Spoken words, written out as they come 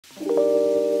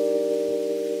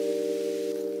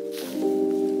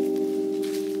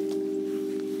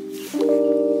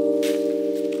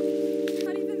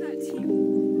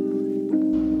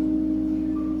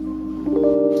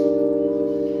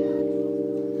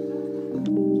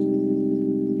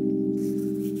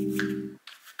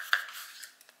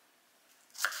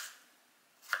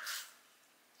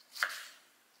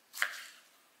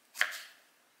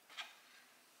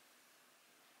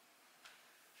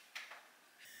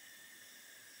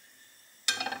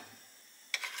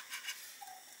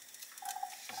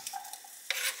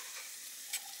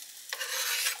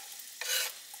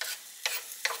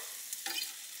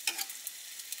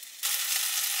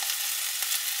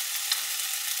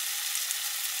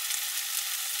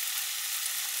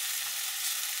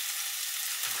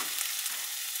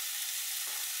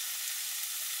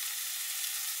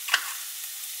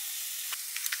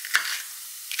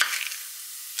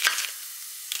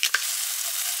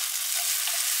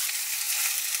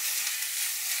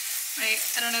Wait,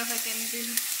 I don't know if I can do.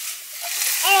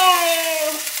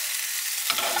 Oh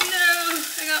no!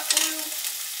 I got oil.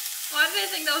 Why did I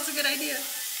think that was a good idea?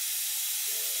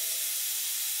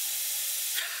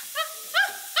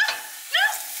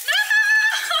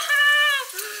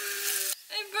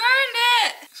 I burned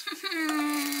it!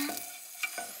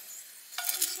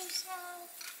 I'm so sad.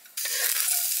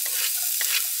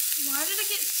 Why did it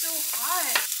get so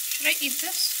hot? Should I eat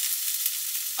this?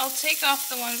 I'll take off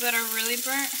the ones that are really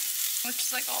burnt, which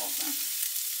is like all of them.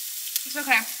 It's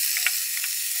okay.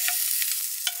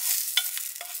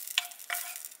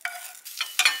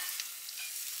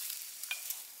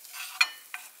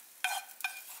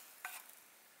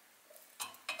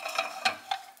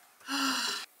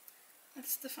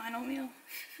 That's the final meal.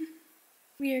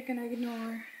 We are gonna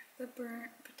ignore the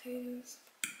burnt potatoes.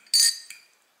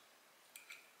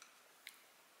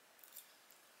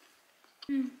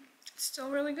 It's still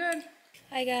really good.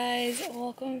 Hi guys,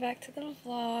 welcome back to the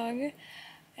vlog.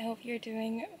 I hope you're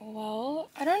doing well.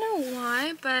 I don't know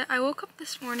why, but I woke up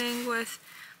this morning with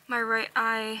my right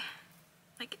eye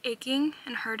like aching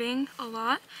and hurting a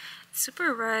lot. It's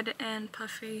super red and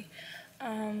puffy.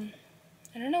 I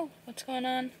don't know what's going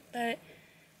on, but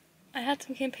I had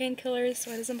some painkillers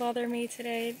so it doesn't bother me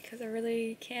today because I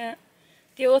really can't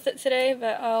deal with it today,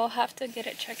 but I'll have to get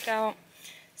it checked out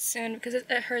soon because it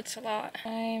hurts a lot.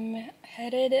 I'm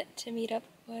headed to meet up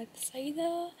with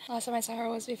Saida. Last time I saw her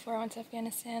was before I went to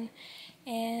Afghanistan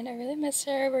and I really miss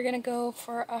her. We're gonna go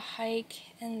for a hike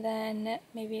and then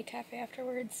maybe a cafe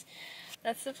afterwards.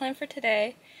 That's the plan for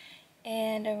today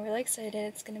and I'm really excited.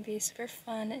 It's gonna be a super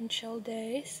fun and chill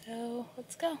day, so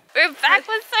let's go. We're back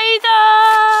with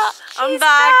Saida! I'm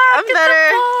back. I'm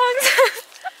better.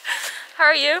 How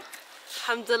are you?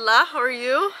 Alhamdulillah, how are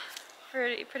you?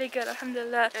 Pretty good,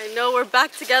 alhamdulillah. I know we're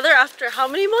back together after how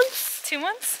many months? 2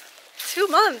 months? 2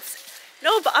 months.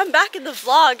 No, but I'm back in the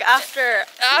vlog after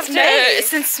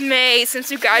Since May, since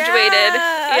you graduated.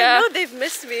 Yeah. I know they've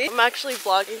missed me. I'm actually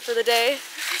vlogging for the day.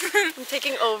 I'm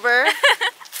taking over.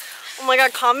 Oh my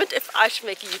god, comment if I should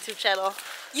make a YouTube channel.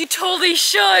 You totally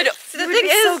should. See, the thing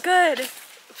is, so good.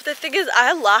 But the thing is,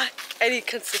 I lack any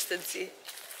consistency.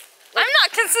 Like, I'm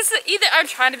not consistent either. I'm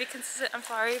trying to be consistent. I'm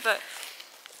sorry, but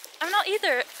I'm not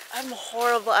either. I'm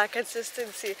horrible at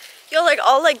consistency. Yo, like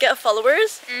I'll like get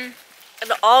followers and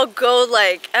I'll go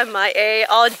like MIA.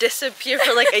 I'll disappear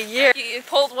for like a year. You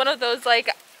pulled one of those like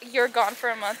you're gone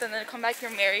for a month and then come back, you're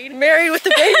married. Married with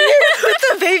the baby, with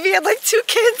the baby and like 2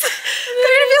 kids.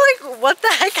 They're gonna be like, what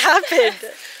the heck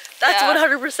happened? That's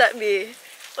 100% me.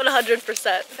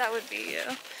 100%. That would be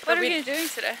you. What are you doing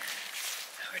today?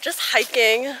 We're just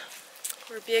hiking.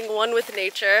 We're being one with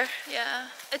nature. Yeah,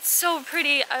 it's so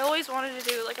pretty. I always wanted to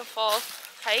do like a fall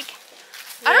hike.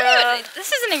 Yeah. I don't even,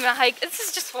 this isn't even a hike, this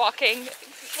is just walking.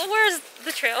 Where's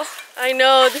the trail? I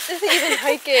know, this isn't even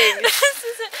hiking.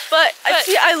 But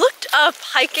see, I looked up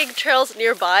hiking trails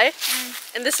nearby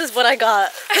and this is what I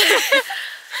got.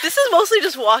 This is mostly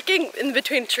just walking in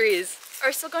between trees. Are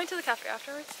we still going to the cafe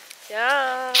afterwards?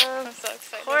 Yeah. I'm so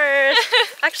excited. Of course.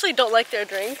 I actually don't like their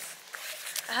drinks.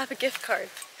 I have a gift card.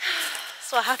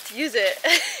 So I have to use it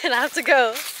and I have to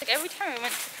go. Like every time I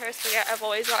went to Paris, I've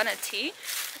always gotten a tea,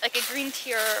 like a green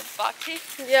tea or black tea.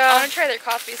 Yeah. I want to try their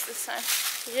coffees this time.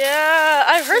 Yeah,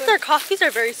 I've heard their coffees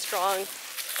are very strong.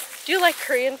 Do you like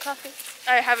Korean coffee?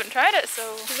 I haven't tried it,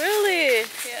 so. Really?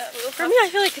 Yeah. For me, I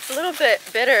feel like it's a little bit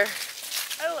bitter.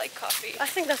 I like coffee. I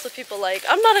think that's what people like.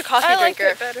 I'm not a coffee drinker. I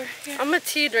like it better. Yeah. I'm a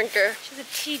tea drinker. She's a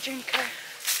tea drinker.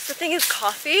 The thing is,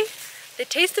 coffee, the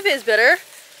taste of it is bitter.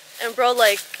 And bro,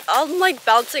 like, I'm like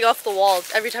bouncing off the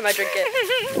walls every time I drink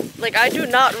it. Like, I do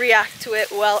not react to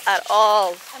it well at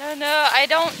all. I don't know.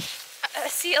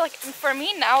 see, like for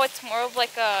me now, it's more of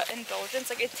like a indulgence.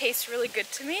 Like it tastes really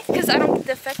good to me because I don't get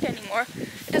the effect anymore.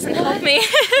 It doesn't help me.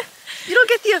 You don't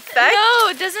get the effect? No,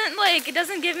 it doesn't. Like it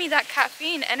doesn't give me that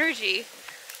caffeine energy.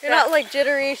 You're not like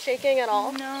jittery, shaking at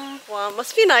all? No. Wow,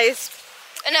 must be nice.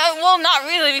 And well, not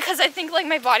really, because I think like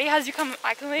my body has become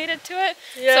acclimated to it.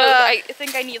 Yeah. So I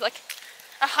think I need like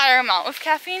a higher amount of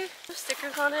caffeine. There's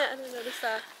stickers on it. I didn't notice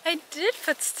that. I did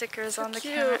put stickers on the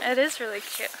camera. It is really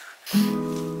cute.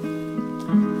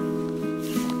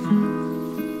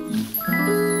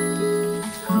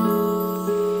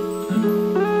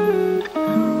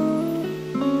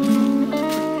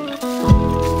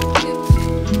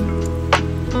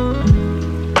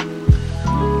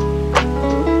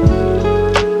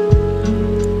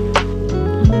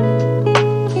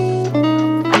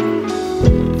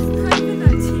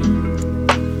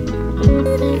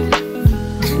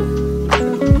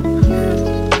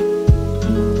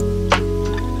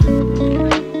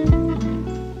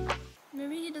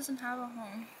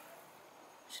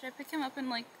 Should I pick him up and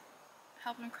like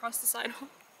help him cross the sidewalk?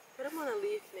 Put him on a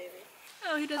leaf maybe.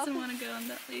 Oh, he doesn't want to go on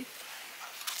that leaf.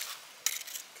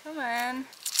 Come on.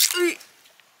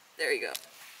 There you go.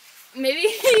 Maybe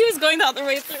he was going the other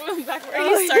way through and back where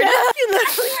he started. Yeah. He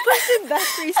literally pushed him back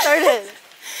where he started.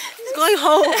 He's going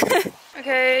home.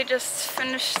 Okay, just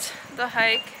finished the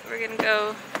hike. We're gonna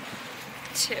go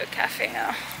to a cafe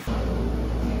now.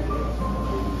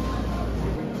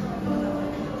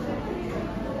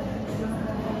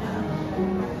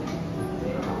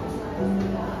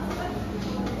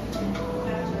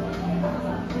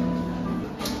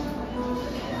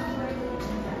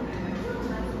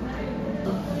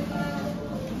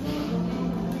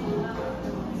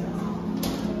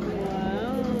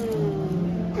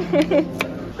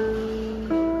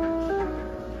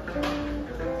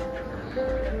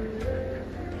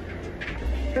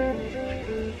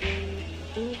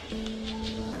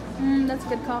 That's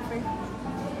good coffee. I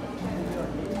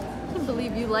can't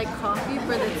believe you like coffee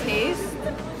for the taste.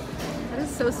 That is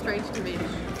so strange to me.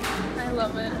 I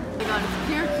love it. Oh my god, it's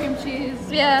pure cream cheese.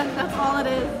 Yeah. That's all it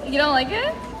is. You don't like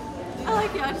it? I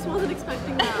like it, I just wasn't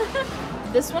expecting that.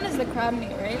 This one is the crab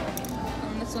meat, right?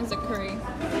 And this one's the curry.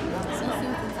 Let's see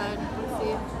what's inside. Let's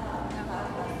see.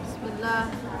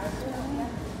 Bismillah.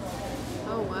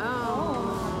 Oh wow.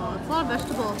 Oh. It's a lot of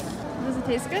vegetables. Does it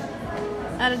taste good?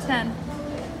 Out of 10.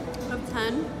 Out of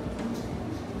 10?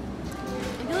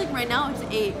 I feel like right now it's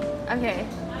 8. Okay.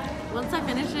 Once I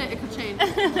finish it, it could change.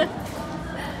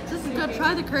 This is good.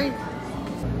 Try the curry.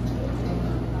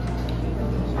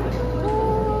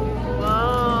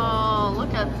 Whoa,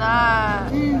 look at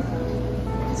that.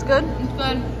 It's good? It's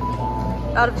good.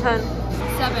 Out of 10.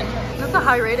 7. That's a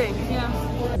high rating. Yeah.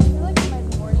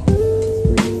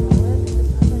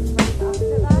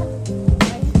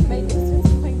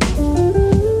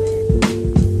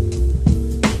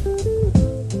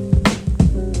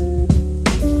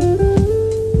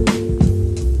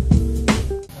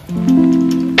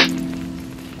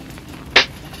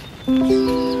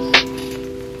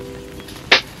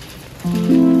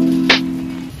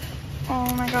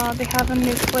 Oh my god, they have a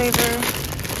new flavor.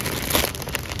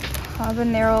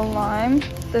 Habanero lime.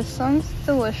 This sounds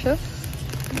delicious.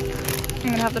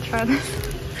 I'm gonna have to try this.